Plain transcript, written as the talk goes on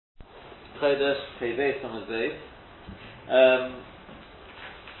Chodesh, Pei Thomas Beis.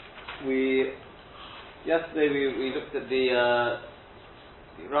 Yesterday we looked at the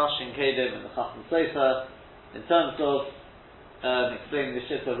Rashi and Kedim and the Chacham Sefer in terms of explaining the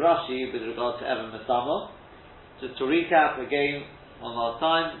shit of Rashi with regard to Evan Mesamo. Just to recap again one last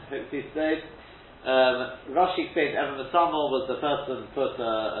time, hopefully today. Rashi explained Evan Mesamo was the person who put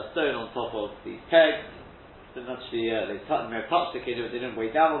a stone on top of the peg. Didn't actually, they touched the Kedim, but they didn't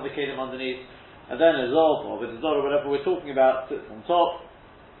weigh down on the Kedim underneath. And then a Zov, or with the Zor or whatever we're talking about, sits on top.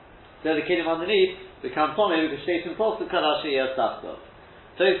 So the Kedim underneath become Tomei because Shaitan Posuk Kadashi Yasafta.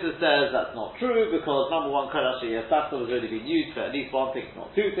 Tosfos says that's not true because number one, Kadashi Yasafta was already being used for at least one thing,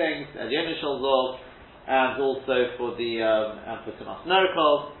 not two things, and the initial Zov, and also for the and for Tumas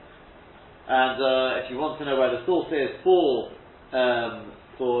Nerikov. And if you want to know where the source is for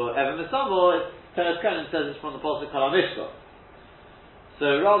Evan Mesamo, Teres Kohen says it's from the Posuk Kalamishko.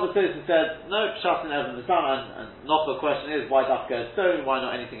 So rather Tosfos said, no, Pshat and Evan Mesamo, and not the question is, why Dafka a stone, why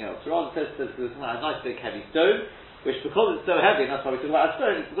not anything else? So rather Tosfos says, because it's a nice big heavy stone, which because it's so heavy, and that's why we talk about a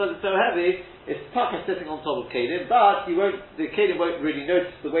stone, it's because it's so heavy, it's taka sitting on top of Kedim, but the Kedim won't really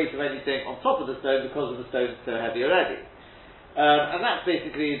notice the weight of anything on top of the stone because of the stone so heavy already. And that's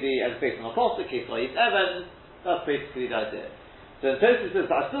basically and based on the Apostle, Kislayit Evan, that's basically the idea. So Tosfos says,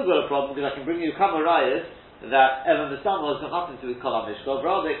 but I've still got a problem because I can bring you Kamarayas that Evan Mesamo has got nothing to do with Kol HaMishkov,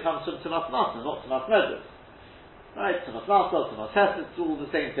 rather it comes from Tumas Masa, not Tumas Medrash. Right? Tumas Masa, Tumas Hesed, it's all the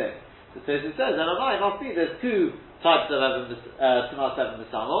same thing. So Tosfos says, and it must be, there's two types of Tumas Evan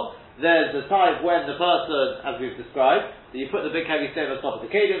Mesamo. There's the type when the person, as we've described, that you put the big heavy stone on top of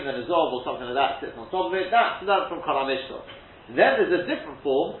the Kedim, then a Zov or something like that sits on top of it, that's from Kol HaMishkov. Then there's a different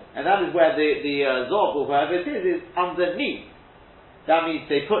form, and that is where the Zov or whoever it is underneath. That means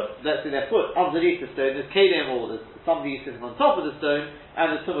they put, let's say, their foot underneath the stone, there's Kedim or there's somebody sitting on top of the stone,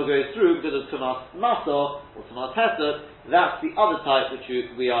 and the Tumah goes through because of Tumas Masa or Tumas Hesed. That's the other type which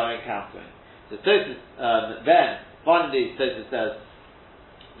we are encountering. So Tosfos, then, finally, Tosfos says,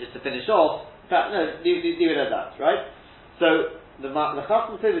 just to finish off, in fact, no, leave it at that, right? So, the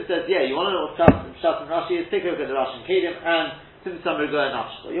Chacham Sefer says, yeah, you want to know what Pshat and Rashi is, take a look at the Rashi and Kedim, and Tzimtzum Rigoy and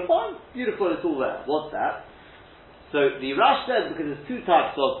Afshto. You'll find, beautiful, it's all there. What's that? So the Rash says because there's two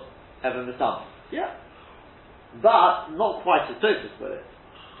types of Evan Mesamo. Yeah. But not quite as Tosfos put it.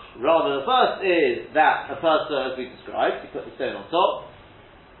 Rather the first is that a person, as we described, you put the stone on top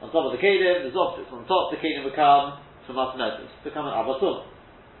of the Kedim, the Zov sits on top, the Kedim become Tumas Medrash, become an Abatum.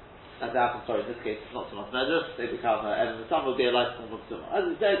 As happens, sorry, in this case it's not Tumas Medrash, they become Evan Mesamo, will be a light form of Tumah. As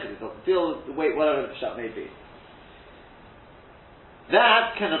it's there because it doesn't feel the weight, whatever the Pshat may be.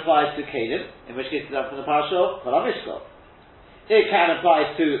 That can apply to Kedim, in which case it's learned from the Parasha of Kol HaMishkov. It can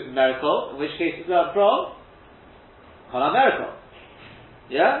apply to Merikov, in which case it's learned from Kol HaMerikov.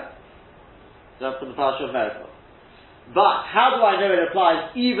 Yeah? It's learned from the Parasha of Merikov. But how do I know it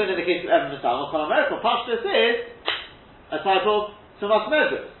applies even in the case of Evan Mesamo? Kol HaMerikov, Pashtus is a type of Tumas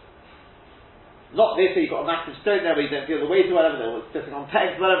Medrash. Not this, so you've got a massive stone there where you don't feel the weight or whatever, or it's sitting on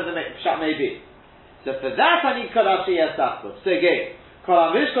pegs, whatever the Pshat may be. So for that I need Kadashi Yasafta. So again, Kol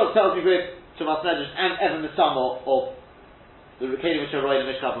HaMishkov tells me with Tumas Medrash and Evan Mesamo of the Kedim which are Roy in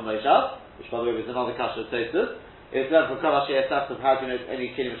the Mishkav and Moshav, which by the way was another kasha of Tosfos. It's learned from Kadashi Yasafta, how do you know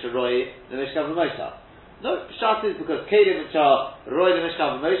any Kedim which are Roy in the Mishkav and Moshav? No, Pshat is because Kedim which are Roy in the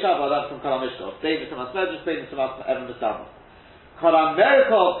Mishkav and Moshav are learned from Kol HaMishkov. Bein Tumas Medrash, Bein Tumas Evan Mesamo. Kol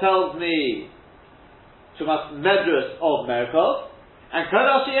HaMerikov tells me Tumas Medrash of Merikov, and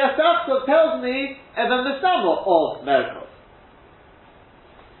Kadashi Yasafta tells me Evan Mesamo of Merikov.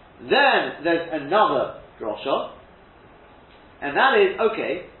 Then there's another drosha, and that is,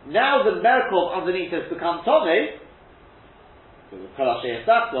 okay, now the Merikov underneath has become Tomei, because of Kadashi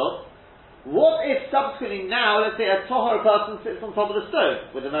Yasafta. What if subsequently now, let's say a Tohar person sits on top of the stone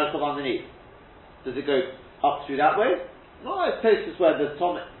with the Merikov underneath? Does it go up through that way? No, it's Tosfos where there's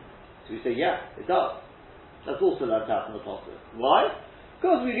Tomei. So we say, yeah, it does. That's also learnt out from the Apostle. Why?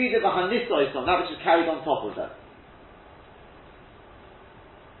 Because we read it the Hanisois on that which is carried on top of them.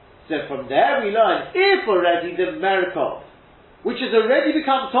 So from there we learn, if already the Merikov, which has already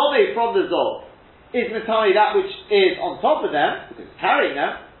become Tomei from the Zov, is Mitami that which is on top of them, because it's carrying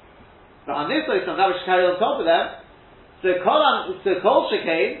them, the Hanisois on that which is carried on top of them, so Kol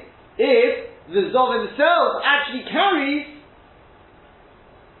Shekain, if the Zov himself actually carries,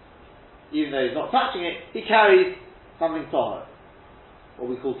 even though he's not touching it, he carries something Tohar. What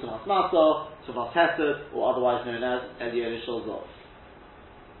we call Tumas Masa, Tumas Hesed, or otherwise known as Elyon Shol Zov.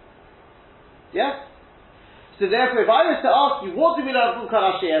 Yeah? So therefore, if I was to ask you, what do we learn from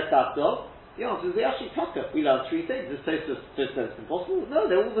Kadashi Yasafta? The answer is we actually taka. We learn three things. This Tosfos says it's impossible. No,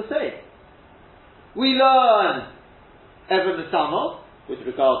 they're all the same. We learn Evan Misamo with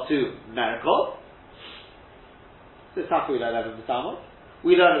regard to Merkov. So it's happy we learn Evan Misamo.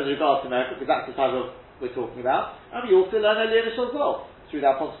 We learn it with regard to Merkov because that's the type of we're talking about. And we also learn Eliyah Shazov through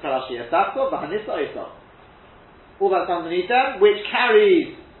that Posuk Kalashi Yasakov, Vahanisa Yisov. All that's underneath them, which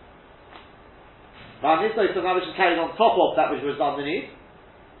carries Vahanisa Yisov, that which is carried on top of that which was underneath.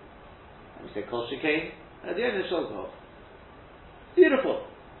 And we say Kol Shekain Eliyah Shazov. Beautiful.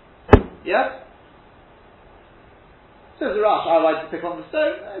 Yeah? Says the Rash, I like to pick on the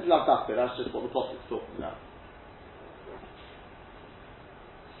stone. I love that bit, that's just what the Posuk's talking about.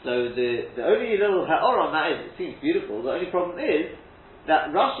 So the only little ha'or on that is, it seems beautiful, the only problem is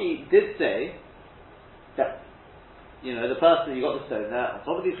that Rashi did say that, the person, you got the stone there on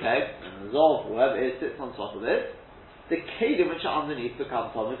top of his head, and the Zov, whoever it is, sits on top of it, the kedim which are underneath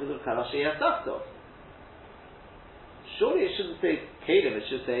become Tommy because of Kalashi Yasakto. Surely it shouldn't say kedim, it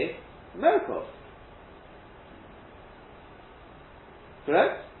should say Merkov.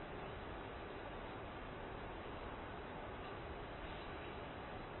 Correct?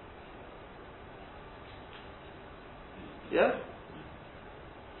 Yeah?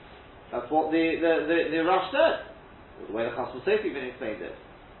 That's what the Rash said. The way the Chasam Sofer even explained it.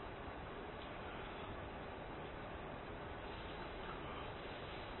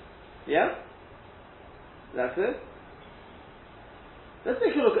 Yeah? That's it? Let's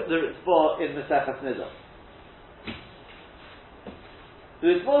take a look at the Ritzvah in Maseches Niddah. The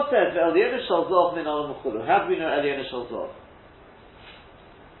Ritzvah says, Eliyah Shal Zov min Olam Uchulu. How do we know Eliyah Shal Zov?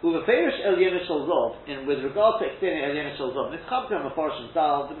 Uveferish Eliyah Shal Zov, and with regard to explaining Eliyah Shal Zov, this comes from Mefarshim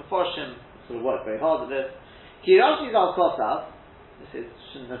Zal, the Mefarshim sort of work very hard at this. Ki Rashi Zal Kosav, this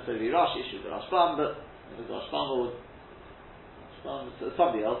shouldn't necessarily be Rashi, it should be Rashbam, but it was Rashbam or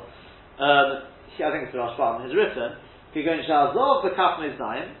somebody else. I think it's Rashbam, has written, Ki Gon Shal Zov B'Kaf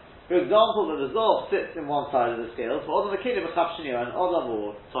Mezayin. For example, that the Zov sits in one side of the scales, but Odom Kedim B'Kaf Shniyah, and Odom,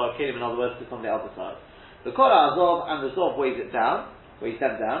 or sorry, Kedim in other words, sits on the other side. The Korah Zov and the Zov weighs it down, weighs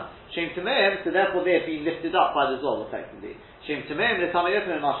them down. Shem Tameim, so therefore they're being lifted up by the Zov effectively. Shem Tameim, the Tamei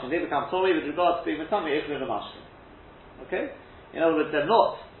Yiflin and Mashkin, they become Tomei with regard to being the Tamei Yiflin and Mashkin. Okay? In other words, they're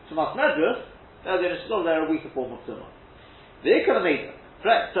not Tumas Medrus, they're a weaker form of Tumah. The Ikon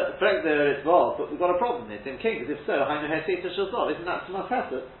Frek there as well, but we've got a problem there. It's in King, because if so, Hainu Heseta Shazov, isn't that Tumas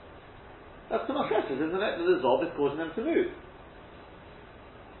Hesed? That's Tumas Hesed, isn't it? The Zov is causing them to move.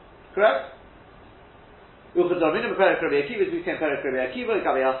 Correct? Uchadominu Perik Rabbi Akiva, as we say in Perik Rabbi Akiva,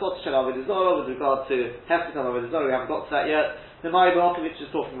 Gabi Asot Shel Avodah Zarah, with regard to Hesed on Avodah Zarah, we haven't got to that yet. The Mari Bahakovich is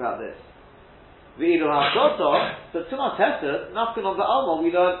talking about this. V'ilu HaSoto, but Tumas Hesed, Nafkan on the Alma,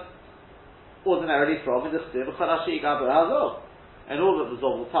 we learn ordinarily from in the Chtiv, Charashi Gabi Hazov. And all that the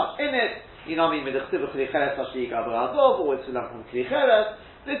Zov will touch in it, with the Chtiv Chli Cheres Hashi Gabi Hazov, or it's Sulam from Chli Cheres.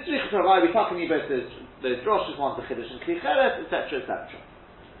 This Tzrich Travai, we're talking about those droshes, ones the Chiddush and Chli Cheres, etc., etc.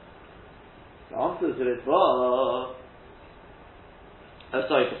 The answer to it was,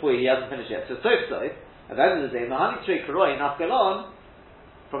 before he hasn't finished yet. So at the end of the day, Mahani Trei Karoi in Afgalon,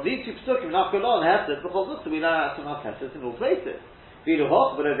 from these two Pesukim in Afgalon, Hesed, because look, we learn how to have Hesed in all places. But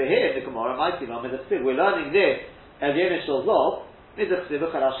over here in the Gemara, we're learning this Eliyah Shal Zov, from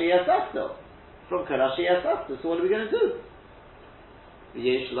Karashi Yasakto. So what are we going to do?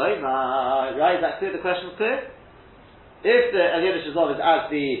 Right, is that clear? The question is clear? If the Eliyah Shal Zov is as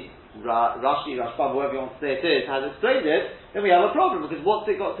the Rashi, Rashbam, whoever you want to say it is, has explained it, then we have a problem, because what's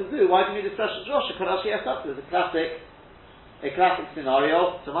it got to do? Why do you need a special Josh? Karashi Yasakto is a classic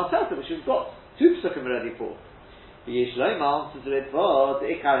scenario to Masata, which we've got two Pesukim ready for. The Yishloima answers it for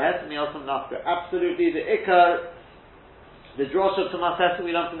the Ikar Hesmi Osam Nafka. Absolutely, the Ikar, the Drosh of Tumas Hesed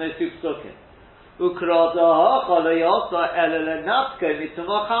we learn from those two Pesukim. The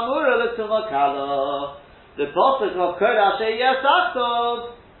Pasuk of Kodash Yasakov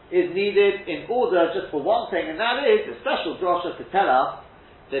is needed in order just for one thing, and that is a special drosha to tell us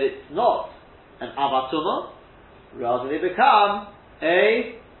that it's not an avatuma, rather they become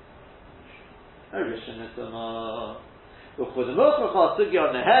a rishon tuma. As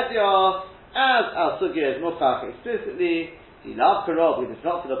our sugya is muchach explicitly, the love karov with the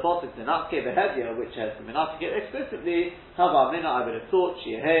not to the pasuk to not give a hedia, which has been not to get explicitly. Hava mina, I would have thought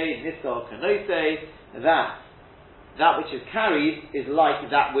shehei nisko kanose that which is carried is like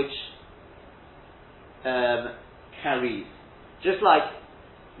that which carries. Just like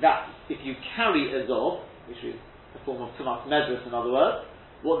that, if you carry a zov, which is a form of tumas medrus, in other words,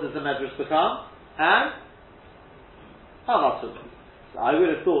 what does the medrus become? And havatum. So I would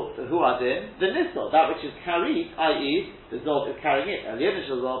have thought that who adin the nisol, that which is carried, i.e., the zov is carrying it. Aliyah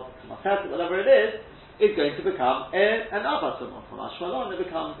zov, tumas hesed, whatever it is is going to become an Avatuma. From Ashmalon, it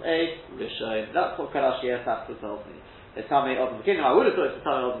becomes a Rishon. That's what Karashi Yesafto tells me. The Tamei Odom Mekedim, I would have thought it's the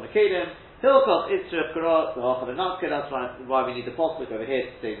Tamei Odom Mekedim. Hilkot Itzref Karot, the Hochad Anatke, that's why we need the Posuk over here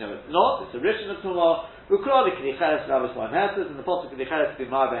to say no, it's not, it's a Rishon of Tumah. Ukra the Kedicheres Rabbis One Hesed, and the Posuk Kedicheres to be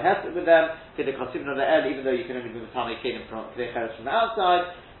Marba Hesed with them, Kedekhasim no El, even though you can only move the Tamei Kedim from Kedicheres from the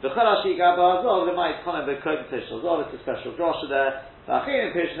outside. The Charashi Gaba Azov, the might come and be Kodem Tishal Zov, it's a special drosha there. The Achim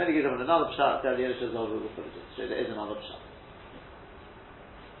and Pish, and then he gives them another Pshat, the Eliyahu Zov will put it just there is another Pshat.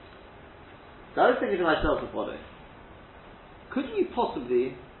 So I was thinking to myself the following. Could we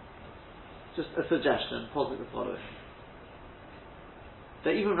possibly, just a suggestion, posit the following.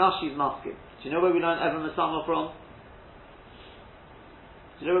 That even Rashi's masking. Do you know where we learn Evan Masama from?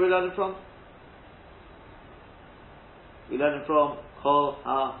 Do you know where we learn it from? We learn it from Kol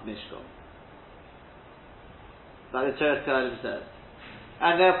HaMishkol. Like the Teres Kalim says.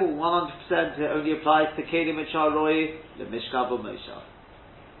 And therefore 100% it only applies to Kedim and Charoi, the Mishkab or Moshav.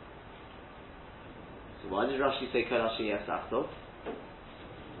 So why did Rashi say Kol Rashi Yesachto?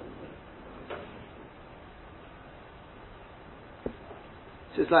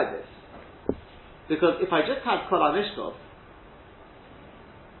 So it's like this. Because if I just had Kol HaMishkov,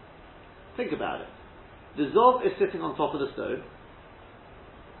 think about it. The Zov is sitting on top of the stone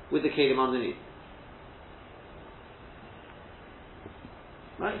with the Kedim underneath.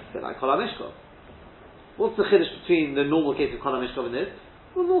 Right? It's a bit like Kol HaMishkov. What's the chiddush between the normal case of Kol HaMishkov and this?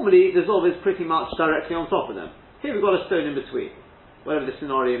 Well, normally the Zov is pretty much directly on top of them. Here we've got a stone in between. Whatever the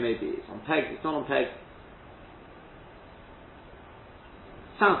scenario may be. It's on peg, it's not on peg.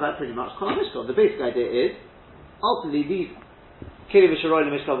 Sounds like pretty much Kol HaMishkov. The basic idea is, ultimately these Kelim V'Sharoi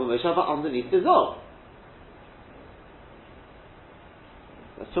L'Mishkav V'Moshav are underneath the Zov.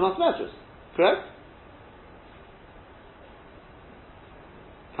 That's Tumas Medrash. Correct?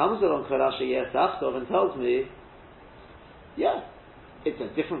 Comes along Kol Rashi Yesachto and tells me, yeah, it's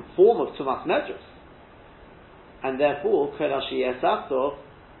a different form of Tumas Medrash. And therefore, Kol Rashi Yesachto,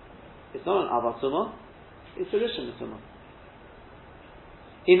 it's not an Avatuma, it's a Rishon Tumah.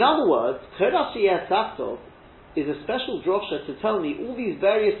 In other words, Kol Rashi Yesachto is a special drosha to tell me all these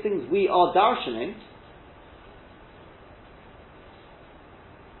various things we are darshaning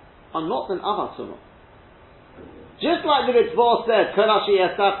are not an Avatuma. Just like the Ritzvah said, Kol Rashi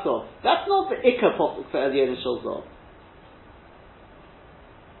Yesachto, that's not the Ikka Posuk for Eliyahu Shel Zov.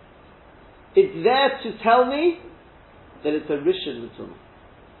 It's there to tell me that it's a Rishon Tumah.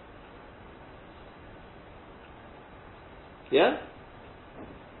 Yeah?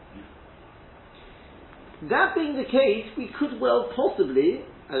 That being the case, we could well possibly,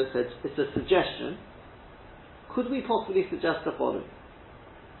 as I said, it's a suggestion, could we possibly suggest the following?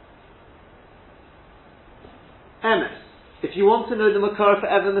 Emes. If you want to know the Makar for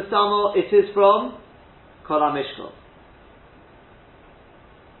Evan Masamo, it is from Kol HaMishkov.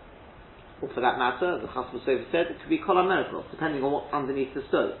 Or for that matter, as the Chasam Sofer said, it could be Kol HaMerkov, depending on what's underneath the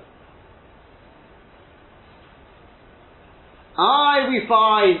stone. We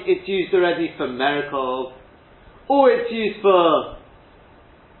find it's used already for Merkov, or it's used for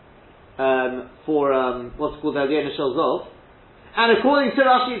what's called Eliyahu Shel Zov, and according to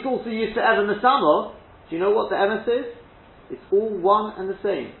Rashi, it's also used for Evan Masamo. Do you know what the emes is? It's all one and the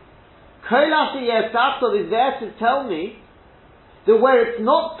same. Kol Rashi Yesachto is there to tell me that where it's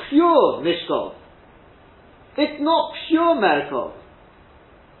not pure Mishkov, it's not pure Merkov,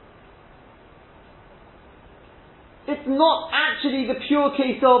 it's not actually the pure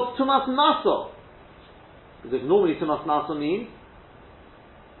case of Tumas Maso. Because normally Tumas Maso means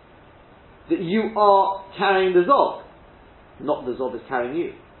that you are carrying the Zov, not the Zov is carrying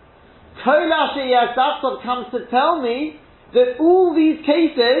you. Kol Rashi Yesachto comes to tell me that all these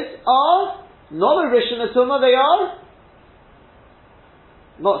cases are not a Rishon Tumah, they are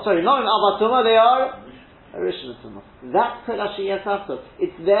not an Avatuma, they are a Rishon Tumah. That's Kol Rashi Yesachto.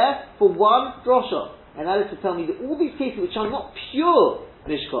 It's there for one drosha, and that is to tell me that all these cases which are not pure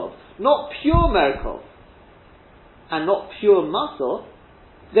Mishkov, not pure Merkov, and not pure Maso,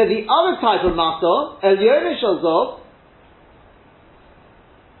 they're the other type of Maso, Eliyahu Shel Zov,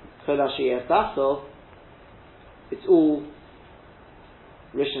 Kol Rashi Yesachto, it's all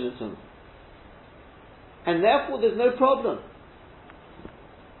Rishon Tumah. And therefore there's no problem.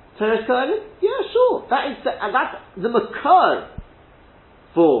 Teres Kalim? Yeah, sure. That's the Makar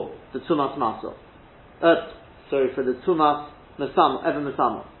for the Tumas Maso. For the Tumas Masamo, Evan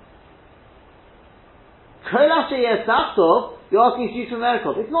Masamo. Kol Rashi Yesachto, you're asking if it's used for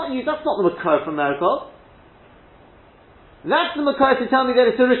Merkov. It's not used, that's not the Makar for Merkov. That's the Makar to tell me that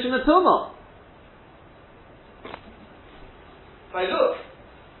it's a Rishon Tumah. If I look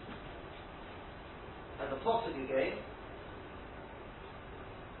and the Pasuk again.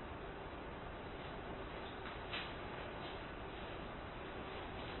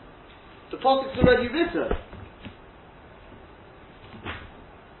 The Pasuk's already written.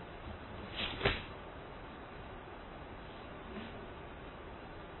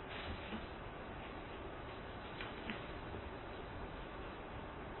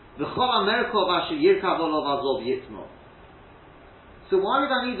 So why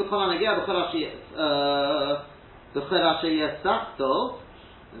would I need the Chol HaNegea, the Chol HaSheyesachto?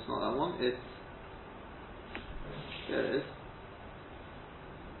 It's not that one, it's... There it is.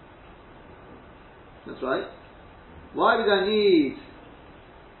 That's right. Why would I need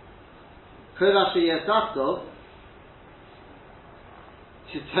Chol HaSheyesachto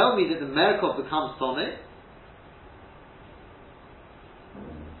to tell me that the Merkov becomes Tomei?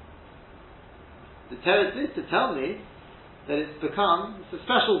 The teretz is to tell me that it's a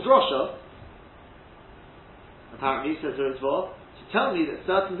special drosha, apparently, says the Ritva, to tell me that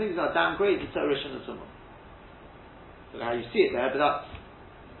certain things are downgraded to Rishon and Tumah. I don't know how you see it there, but that's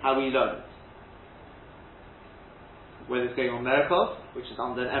how we learn it. Whether it's going on Merkov, which is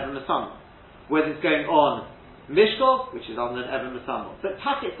under an Evan Masama. Whether it's going on Mishkov, which is under an Evan Masama. But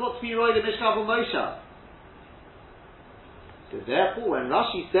Takit's got to be Roy the Mishkov or Moshe. So therefore, when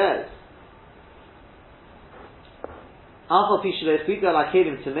Rashi says, why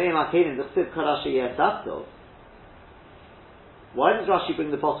does Rashi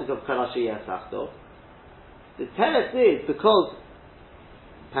bring the posuk of Karashi Yesachto? The teretz is because,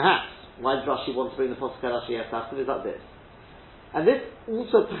 perhaps, why does Rashi want to bring the posuk of Karashi Yesachto? Is like this. And this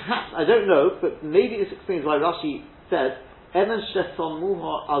also, perhaps, I don't know, but maybe this explains why Rashi says, Evan Sheson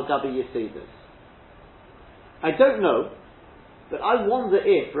Muha al Gabi Yesedus. I don't know, but I wonder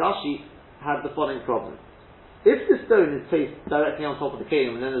if Rashi had the following problem. If the stone is placed directly on top of the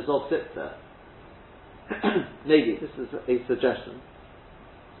kingdom and then the Zog sits there, maybe, this is a suggestion,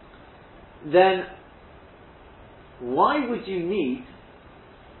 then why would it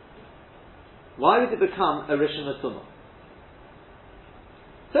become a Rishon Tumah?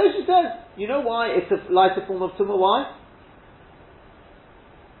 So she says, you know why it's a lighter form of Tumah? Why?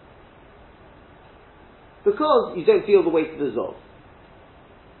 Because you don't feel the weight of the Zog.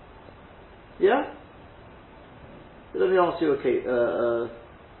 Yeah? Let me ask you a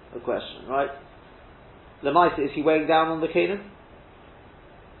question, right? Lemaisa, is he weighing down on the Canaan?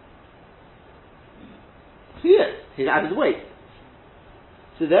 He is. He's at his weight.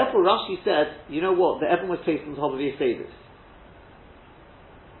 So therefore Rashi said, you know what, the Evan was placed on top of Yesedus.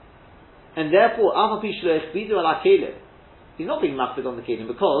 And therefore, he's not being mafted on the Canaan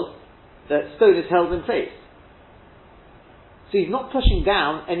because the stone is held in place. So he's not pushing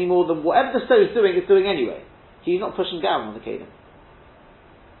down any more than whatever the stone is doing anyway. He's not pushing down on the Kelim.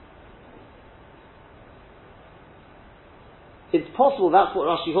 It's possible that's what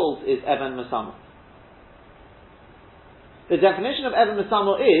Rashi holds is Evan Masama. The definition of Evan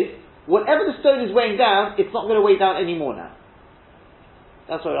Masama is, whatever the stone is weighing down, it's not going to weigh down anymore now.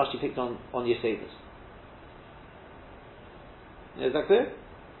 That's why Rashi picked on Yesedus. Is that clear?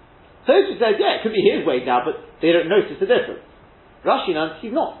 So he says, yeah, it could be his weighing down, but they don't notice the difference. Rashi knows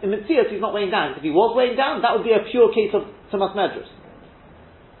he's not. In Metzias, he's not weighing down. If he was weighing down, that would be a pure case of Tumas Medrus.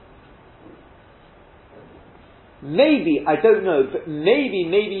 Maybe, I don't know, but maybe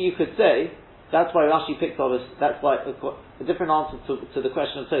you could say, that's why Rashi picked on us, that's why a different answer to the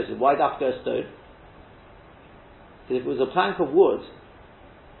question of Tosfos. Why Dafka a stone? Because if it was a plank of wood,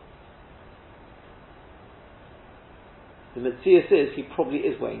 the Metzias is, he probably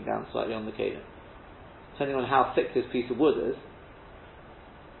is weighing down slightly on the Kedah. Depending on how thick this piece of wood is,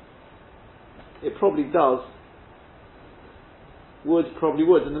 it probably does. Wood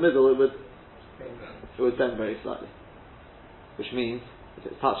in the middle, it would bend very slightly. Which means, if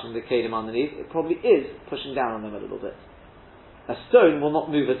it's touching the Kedim underneath, it probably is pushing down on them a little bit. A stone will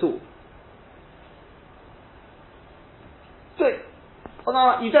not move at all. So,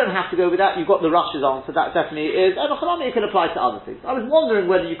 you don't have to go with that, you've got the Rush's answer, that definitely is, and it can apply to other things. I was wondering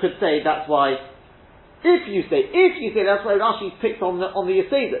whether you could say that's why, if you say that's why Rashi picked on the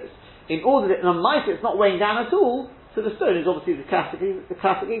Yesedus, in order that in a mice it's not weighing down at all, so the stone is obviously the classic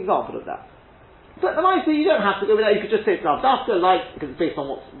example of that. But the mice, you don't have to go with that, you could just say it's Rav Dafka, because it's based on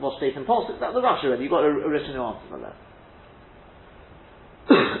what's stated in Paul, that's the Rashi already, you've got a original answer for that.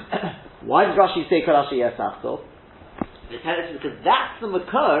 Why did Rashi say Karashi Yesachto? Because that's the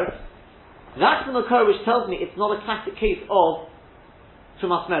Makar which tells me it's not a classic case of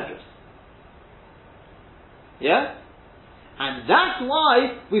Tumas Medrus. Yeah? And that's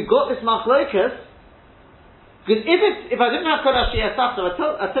why we've got this Machlokas, because if I didn't have Karashi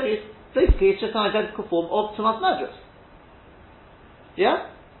Yesachto, I tell you, Basically, it's just an identical form of Tumas Medras. Yeah?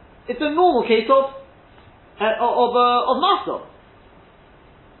 It's a normal case of Maso.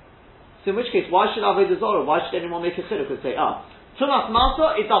 So in which case, why should Avodah Zarah, why should anyone make a chiluk and say, Tumas Maso,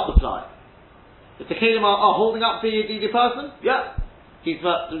 it does apply. If the Kelim are holding up the person, yeah, he's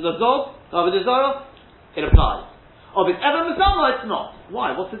the Zog, the Avodah Zarah, it applies. If it's Evan Mizama, it's not.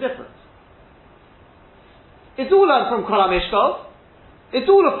 Why? What's the difference? It's all learned from Kol HaMishkov. It's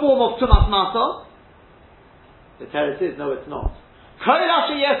all a form of Tumas Maso. The teretz is, no, it's not. Kol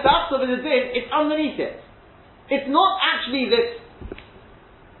Asher Yesach of the din, it's underneath it. It's not actually this,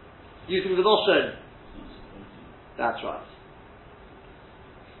 using the Lashon. That's right.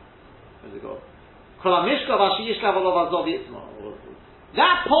 Where's it go? Kol HaMishkov Asher Yishkav Olav Azov Yitzma.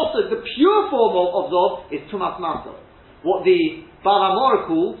 That possible, the pure form of Zov is Tumas Maso. What the Baal HaMorah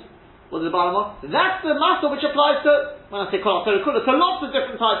calls, what is the Baal HaMorah? That's the Maso which applies to, when I say Kol HaTorah Kula, to lots of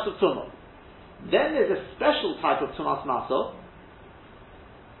different types of Tumah. Then there's a special type of Tumas Maso.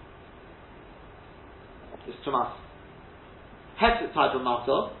 This Tumas Hesed type of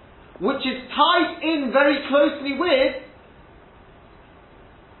Maso, which is tied in very closely with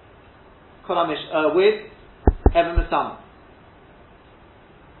Kol HaMish, with Evan Mesam.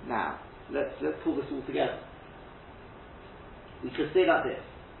 Now, let's pull this all together. We could say like this.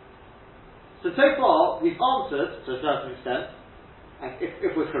 So far, we've answered, to a certain extent, and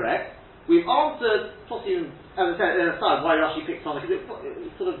if we're correct, we've answered, possibly, as I said, aside why Rashi picks on it, because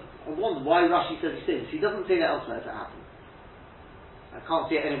it's sort of, I wonder why Rashi says he sins. He doesn't say that elsewhere to happen. I can't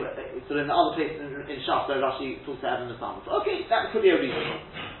see it anywhere. It's sort of in the other places in Shas where Rashi talks about Evan and Sam. So, okay, that could be a reason.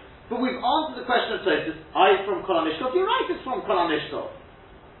 But we've answered the question of Tosis, from Kol HaMishkov. You're right, it's from Kol HaMishkov.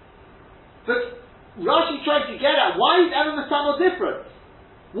 But Rashi tried to get at why is Evan Masamo different?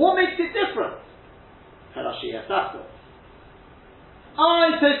 What makes it different? Rashi Yasafta.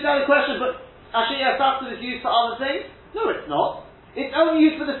 I posed another question, but Rashi Yasafta is used for other things? No, it's not. It's only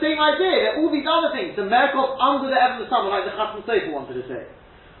used for the same idea. There are all these other things. The Merkov under the Evan Masamo, like the Chasam Sofer wanted to say.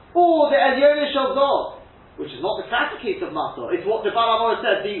 Or the Elyonis Shalzor, which is not the classic case of Maso. It's what the Baal HaMorah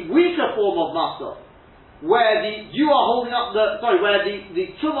said, the weaker form of Maso. Where the Tumah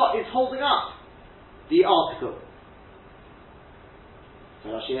is holding up the article. So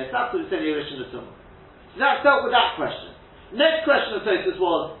Rashi Yasafta is saying the Tumah. So that dealt with that question. Next question of Tosis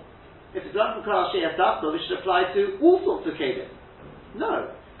was, if it's done from Rashi Yasafta, this should apply to all sorts of kelim. No,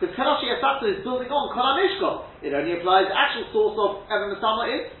 because Rashi Yasafta is building on Kol HaMishkov. It only applies, the actual source of Evan Masama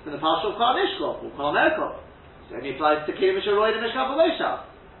is from the Parsha of Kol HaMishkov, or Kol HaMerkov. It only applies to kelim Misharoid and Mishkav V'Moshav.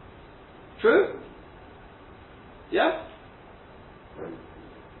 True? Yeah?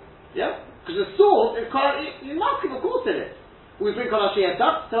 Yeah? Because the source is you must give a course in it. We bring Kol HaShi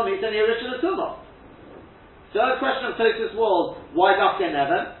Yasaf, tell me it's only a Rishon Tumah. Third question of Tosis was, why Dafka and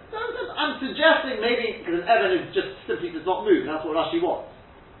Evan? I'm suggesting maybe because an Evan is just simply does not move, that's what Rashi wants.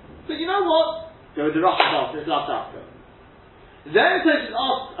 But you know what? Go with the Rashi Dafka, it's last Dafka. Then Tosis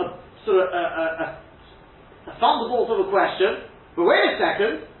asks a sort of a thunderbolt of a question, but wait a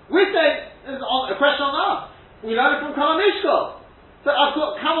second, we're saying there's a question on us. We learn it from Kol HaMishkov. So I've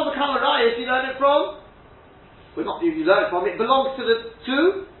got Kamal the Kamarayas, you learn it from? Well, not you learn it from, it belongs to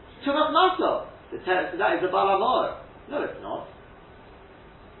Tumas Maso. That is the Baal HaMorah. No, it's not.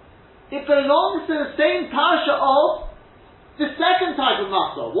 It belongs to the same Parsha of the second type of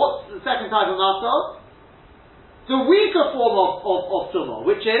Maso. What's the second type of Maso? The weaker form of Tumah,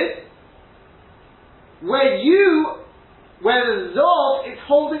 which is where the Zov is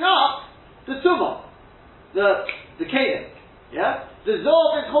holding up the Tumah. The Kelim, yeah? The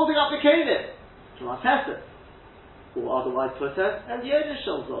Zov is holding up the Kelim. Tumas Hesed. Or otherwise put as Elyonis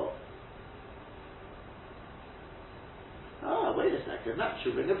Shalzor. Wait a second, that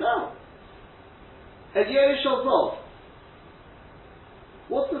should ring a bell. Elyonis Shalzor.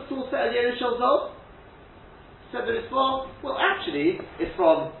 What's the source for Elyonis Shalzor? Said that it's from, well actually, it's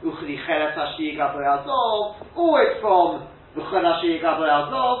from Uchri Cheres Hashi Gaboy Azov, or it's from Uchri Hashi Gaboy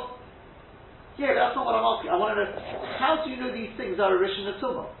Azov. Yeah, but that's not what I'm asking. I want to know, how do you know these things are a Rishon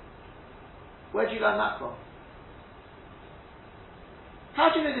Tumah? Where do you learn that from? How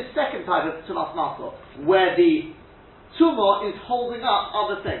do you know the second type of Tumas Maso, where the Tumah is holding up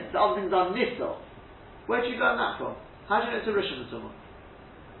other things, the other things are Niso? Where do you learn that from? How do you know it's a Rishon Tumah?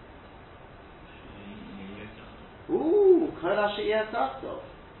 Ooh, Kol HaShi Yasafto.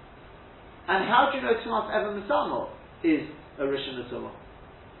 And how do you know Tumas Evan Misamo is a Rishon Tumah?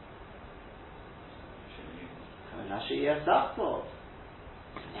 Now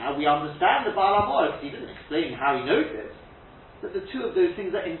we understand the Baal HaMorah, because he didn't explain how he knows this, that the two of those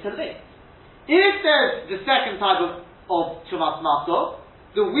things are interlinked. If there's the second type of Tumas Maso,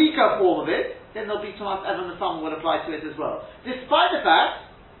 the weaker form of it, then there'll be Tumas Evan Masama would apply to it as well. Despite the fact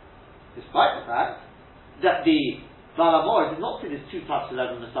that the Balamor did not say there's two types of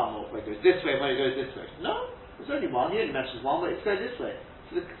Evan Masama, where it goes this way and where it goes this way. No, there's only one. He only mentions one, but it's going this way.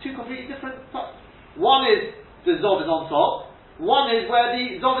 So there's two completely different types. One is the Zov is on top. One is where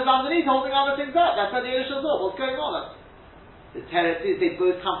the Zov is underneath, holding other things up. That's where the initial Zov. What's going on? The teretz is they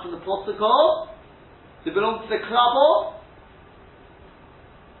both come from the Postakol. They belong to the Klabo.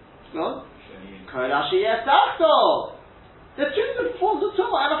 Go on. Korashi Yesachto. They're two different forms of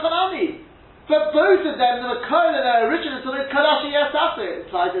Tumah and a Chanami. But both of them, the Makor and their original Tumah is Korashi Yesachto. It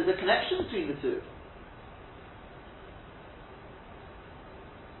implies there's a connection between the two.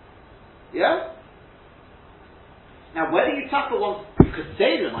 Yeah? Now, whether you tackle one, you could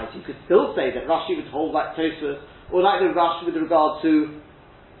say them, right? You could still say that Rashi would hold like Tosfos, or like the Rashi with regard to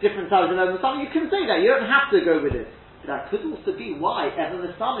different types of Evan Masama. You can say that. You don't have to go with it. But that could also be why Evan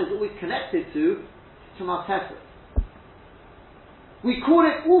Masama is always connected to Tumas Hesed. We call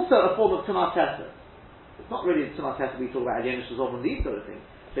it also a form of Tumas Hesed. It's not really the Tumas Hesed we talk about at the initial Zov and these sort of things,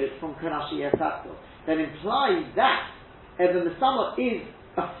 but it's from Korashi Yesachto. That implies that Evan Masama is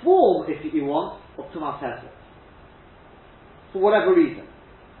a form, if you want, of Tumas Hesed. For whatever reason.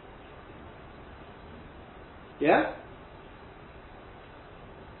 Yeah?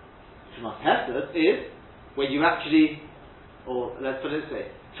 Tumas Hesed is where you actually, or let's put it this way,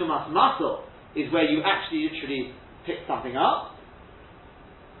 Tumas Masel is where you actually literally pick something up.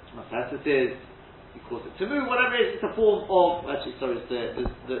 Tumas Hesed is, you call it to move, whatever it is, it's a form of, actually, sorry, it's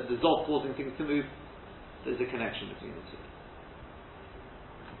the Zov causing things to move. There's a connection between the two.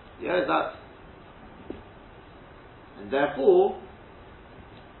 Yeah, is that? And therefore,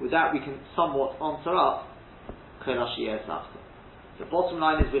 with that we can somewhat answer up Korashi Yesachto. The bottom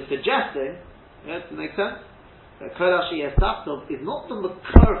line is we're suggesting, does it make sense? That Korashi Yesachto is not the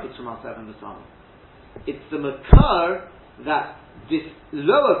Makor for Tumas Evan Masama. It's the Makor that this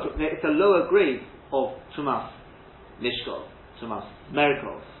lower, it's a lower grade of Tumas Mishkol, Tumas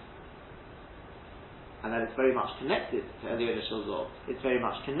Merkos. And that it's very much connected to Eliyah Nishal Zov. It's very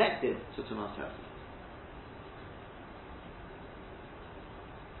much connected to Tumas Hesed.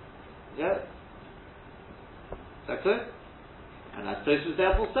 Yeah? Is that clear? And as Tosfos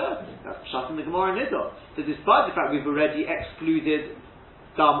therefore says, that's Pshat in the Gemara Nidor. So despite the fact we've already excluded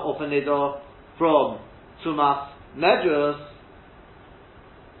Dam of a Nidor from Tumas Medros,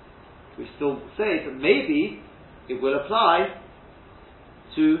 we still say that maybe it will apply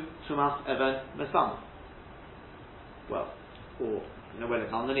to Tumas Evan Masama. Well, or when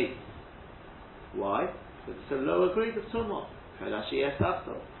it's underneath. Why? Because it's a lower grade of Tumah. Korashi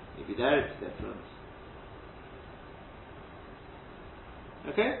Yesachto. Maybe there it's different.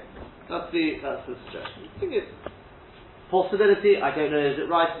 Okay? That's the suggestion. I think it's possibility. I don't know, is it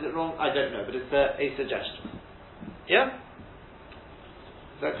right, is it wrong? I don't know, but it's a suggestion. Yeah?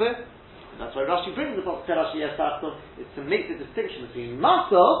 Is that clear? And that's why Rashi brings the Korashi Yesachto, is to make the distinction between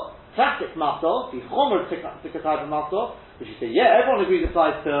Masel, classic Masel, the Chomer particular type of Masel, which you say, yeah, everyone agrees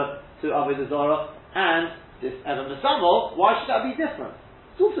applies to Avodah Zarah, and this Evan Masamo, why should that be different?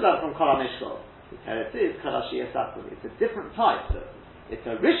 It's also done from Kol HaMishkol. The teretz is Korashi Yesachto. It's a different type. So it's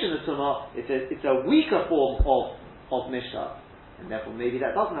a Rishon Tumah, it's a weaker form of Mishkal. And therefore maybe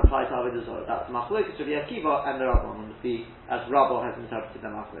that doesn't apply to Avodah Zarah. That's Machlokes of Rabbi Akiva and the Rabban, as Rabban has interpreted the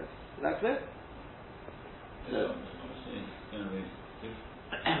Machlokes. Is that clear? So, obviously,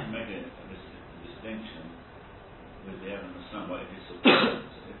 make a distinction with the Evan Masamo if it's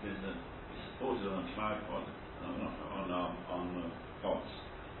supported on a tripod, on pots,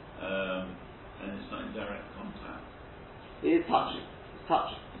 and it's not in direct contact. It is touching. It's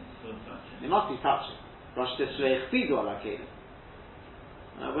touching. It's still touching. It must be touching. We're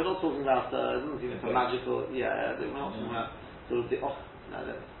not talking about some magical. Yeah, we're not talking about sort of the off.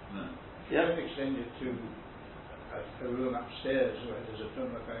 No. Yeah. Extended to a room upstairs where there's a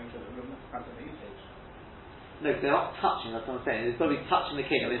tumor going to the room underneath it. No, they're not touching. That's what I'm saying. It's got to be touching the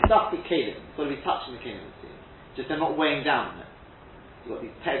kelim. It's stuff the kelim. It's got to be touching the kelim. Just they're not weighing down on it. You've got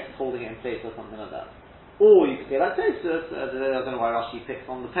these pegs holding it in place or something like that. Or you could say like Tosfos, I don't know why Rashi picks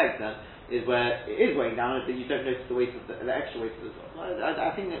on the peg then, is where it is weighing down, but you don't notice the weight of the extra weight of the I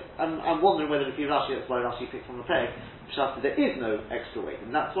think that, I'm wondering whether if you Rashi, that's why Rashi picks on the peg, because there is no extra weight,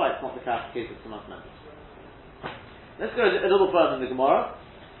 and that's why it's not the case of Tumas Medros. Let's go a little further in the Gemara.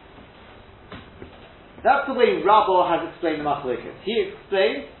 That's the way Rabbah has explained the Machlokes. He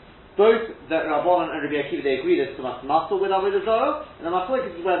explained both that Rabbanan and Rabbi Akiva, they agree that Tumas Masel with Avodah Zarah, and the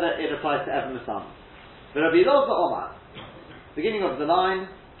Machlokes is whether it applies to Evan Masama. But Rabbi Elazar Omar, beginning of the line,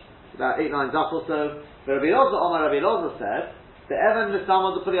 about 8 lines up or so, but Rabbi Elazar Omar, Rabbi Elazar said The Evan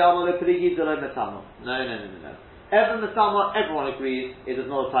Misamo, the Puriyamo, the Purigi, the Misamo. No. Evan Misamo, everyone agrees it does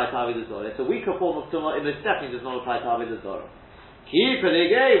not apply to Avodah Zorah. It's a weaker form of Tumah, it most definitely does not apply to Avodah Zorah. Ki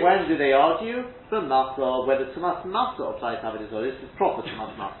Purigi, when do they argue? The Masa, whether Tumas Masa applies to Avodah Zorah. This is proper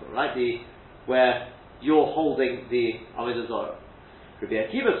Tumas Masa, right? Where you're holding the Avodah Zorah. Rabbi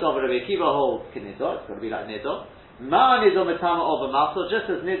Akiva holds Kinidor, it's got to be like Nidor. Ma Nidor Metama over Masa, just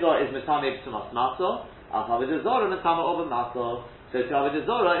as Nidor is Metame Tumas Masa, Avodah Zorah Metama over Masa. So Avodah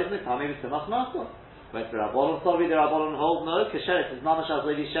Zorah is Metame Tumas Masa. When the Rabbanon sorry, the Rabbanon hold no, Kesheret is Mamash as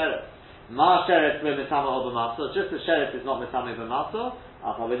Lady Sheret. Ma Sheret le Metama over Masa, just as Sheret is not Metame over Masa,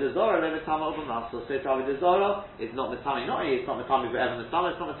 Avodah Zorah le Metama over Masa. So Avodah Zorah is not Metame, not only it's not Metame with Evan Metama,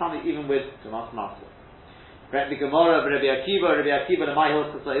 it's not Metame even with Tumas Masa. Rabbi Gemara, Rabbi Akiva, the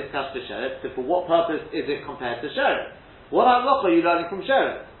Mayhil Kasa is Kash to Sheret. So for what purpose is it compared to Sheret? What halacha are you learning from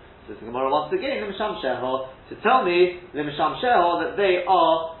Sheret? So the Gemara once again, Limasham Sheho, to tell me, Limasham Sheho, that they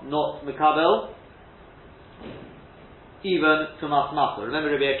are not Mekabel, even Tumas Masa. Remember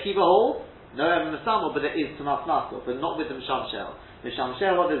Rabbi Akiva holds, no Evan Masamo, but there is Tumas Masa, but not with the Misham Sheho. Misham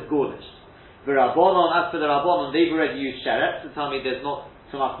Sheho, there's Gornish. The Rabbanon, as for the Rabbanon, they've already used Sheret, to tell me there's not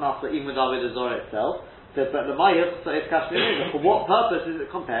Tumas Masa, even with Avodah Zorah itself. So, but the Mayach, so it's Kashmir Nidor. For what purpose is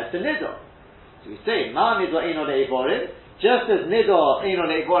it compared to Nidor? So we say, Ma Nidor Eino Le'Evorim, just as Nidor Eino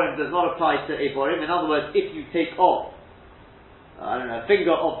Le'Evorim does not apply to Evorim. In other words, if you take off,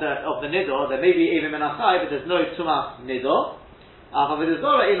 finger of the Nidor, there may be Evim and Achai, but there's no Tumas Nidor. Avodah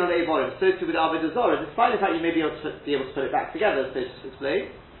Zorah Eino Le'Evorim. So too with Avodah Zorah, despite the fact you may be able to put it back together, so to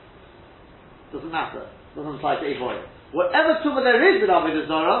explain, doesn't matter. Doesn't apply to Evorim. Whatever Tumah there is with Avodah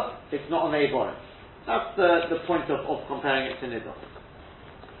Zorah, it's not on Evorim. That's the point of comparing it to Nidor.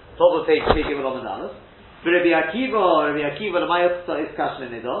 Top of page 3, given on the Nalas. For Rabbi Akiva, the Mayotza is Kashmir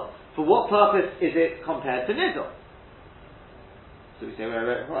Nidor. For what purpose is it compared to Nidor? So we say,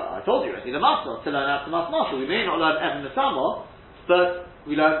 well, I told you already, the Masor, to learn out Tumas Masor. We may not learn Evan Nesamo, but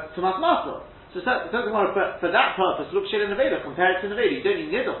we learn Tumas Masor. So for that purpose, look Shir and Neveda, compare it to Neveda. You don't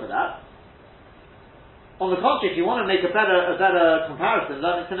need Nidor for that. On the contrary, if you want to make a better comparison,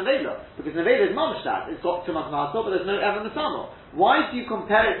 learn it to Nevela. Because Nevela is Mamshat, it's got Tumas Masor, but there's no Evan Nesamo. Why do you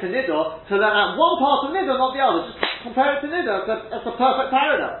compare it to Nidor to learn out one part of Nidor, not the other? Just compare it to Nidor, that's a perfect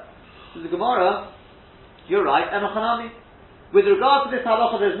paradigm. So the Gemara, you're right, Emachanami. With regard to this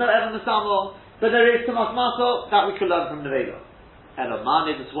halacha, there's no Evan Nesamo, but there is Tumas Masor, that we can learn from Nevela.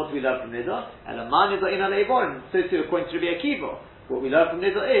 Elamani, this is what we learn from Nidor, Elamani is Ina Leivorim, so too according to Rabbi Akiva. What we learn from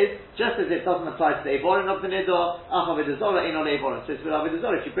Nidor is, just as it doesn't apply to the Eivorim of the Nidor, Avodah Zorah ain't on Eivorim. So it's with Avodah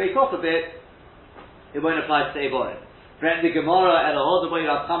Zorah, if you break off a bit, it won't apply to the Eivorim. Brent the Gemara, Elohod,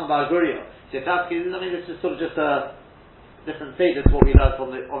 Rav Chama bar Guria. So if that's, this is sort of just a different statement to what we learned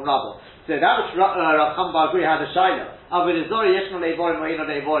on Rabbah. So that was Rav Chama bar Guria had a Shaila. Avodah Zorah, yesh no Eivorim, or ain't on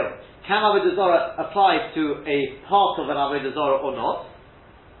Eivorim. Can Avodah Zorah apply to a part of an Avodah Zorah or not?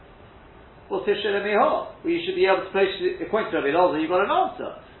 Well, you should be able to place according to Rabbi Elazar, you've got an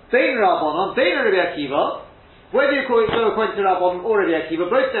answer. Bein Rabbanon, Bein Rabbi Akiva, whether you go according to Rabbanon or Rabbi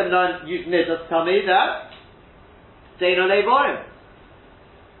Akiva, both of them learn use Nidor to tell me that Deino Leivorim.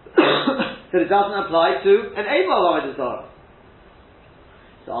 So it doesn't apply to an Eivor of Avodah Zorah.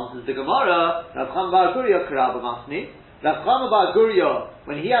 So answers the Gemara, Rav Chama bar Guria Karabba Masni. Rav Chama bar Guria,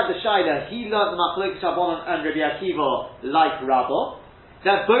 when he had the Shaila, he learned the Machlokes Rabbanon and Rabbi Akiva like Rabbah.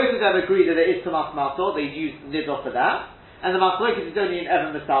 That both of them agree that there is Tumas Masor, they use Nidor for that, and the Machlokes is only in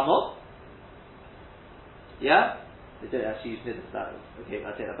Evan Mesamo. Yeah? They don't actually use Nidor for that. Okay, I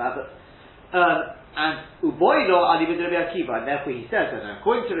take that back. And Uboilo Ali with Rabbi Akiva, and therefore he says that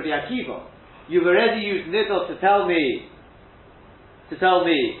according to Rabbi Akiva, you've already used Nidor to tell me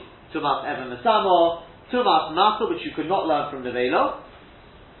Tumas Evan Mesamo, Tumas Masor, which you could not learn from the Velo.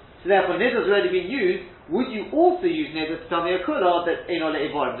 So therefore Nidor's already been used. Would you also use Nidor to tell me a kula that Eino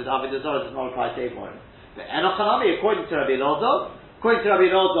Le'Evorim, that Avodah Zorah does not apply to Evorim? But Enochanami, according to Rabbi Elazar,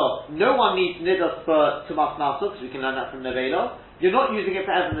 no one needs Nidor for Tumas Masor, because we can learn that from Nevela. You're not using it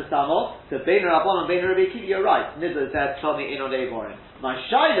for Evan Nesamo, so Bein Rabbanon and Bein Rabbi Akiva, you're right. Nidor is there to tell me Eino Le'Evorim. My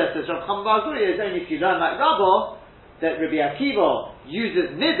Shaila says Rav Chama bar Guria is only if you learn like Rabbah, that Rabbi Akiva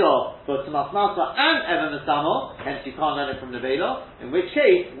uses Nidor for Tumas Masor and Evan Nesamo, hence you can't learn it from Nevela, in which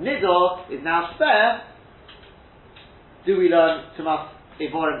case Nidor is now spare. Do we learn Tumas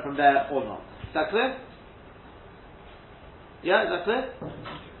Evorim from there or not? Is that clear? Yeah, is that clear?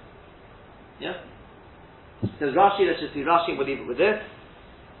 Yeah? Says Rashi, let's just see Rashi, we'll leave it with this.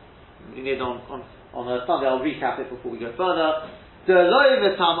 We need on a Sunday, I'll recap it before we go further.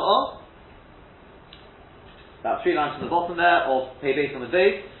 About 3 lines from the bottom there, of Pei Beis on the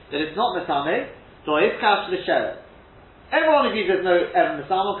base, that it's not Metame, so it's Kash L'Sheret. Everyone agrees there's no Evan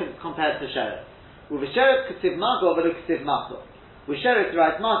Masamo compared to Sheret. With a Sheret, K'tiv Mago, but a K'tiv Maso. With Sheret, it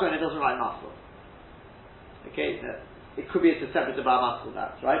writes Mago and it doesn't write Maso. Okay, it could be it's a separate about Maso,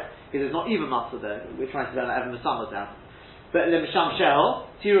 that's right? Because there's not even Maso there. We're trying to learn Evan Masamo down. But Lemisham Sheho,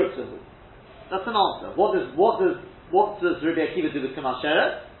 Tirutzahu. That's an answer. What does Rabbi Akiva do with Kamal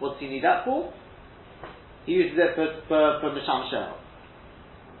Sheret? What does he need that for? He uses it for Misham Sheho.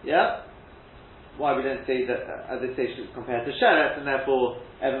 Yeah? Why we don't say that at this stage it's compared to Sheret, and therefore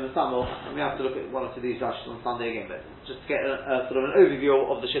Evan Masamo, and we have to look at one or two of these Rashis on Sunday again, but just to get a sort of an overview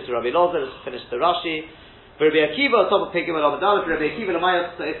of the Shitta Rabbi Loza, let's finish the Rashi. For Rabbi Akiva, top of Pegim al-Abadal, for Rabbi Akiva,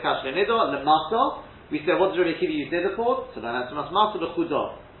 Lamayot, so Iskash Lenido, Lemaso, we said, what does Rabbi Akiva use Nido for? So then, Tumas Maso,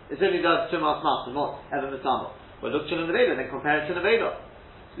 Lechudo. It only does Tumas Maso, not Evan Masamo. Well, look to the Neveda, then compare it to Neveda.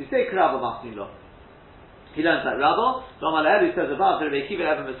 So we say Krabba Masnilo. He learns that Rabba. Rama Le'elu says above, Rabbi Akiva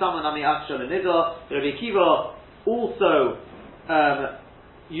Evan Masamo Nami Aksha Lenido. Rabbi Akiva also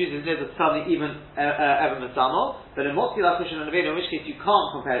uses Nido to tell me even Evan Masamo. But in Motzi Lakushan and Neveda, in which case you can't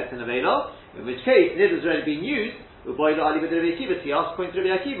compare it to Neveda. In which case Nido has already been used. We learn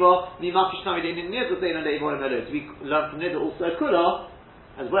from Nido also Kula,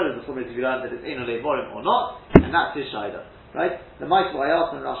 as well as the formula to be learned that it's Ein Levorim or not, and that's his Shaida. Right? The Ma'aseh I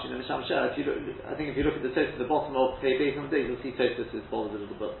asked in Rashi and Misham Sheret, I think if you look at the Tosfos at the bottom of page 8 on you'll see Tosfos is bothered a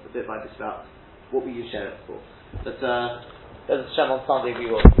bit by this about what we use Sheret for. But there's a Shem on Sunday,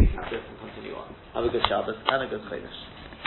 we will recap this and continue on. Have a good Shabbos and a good Chodesh.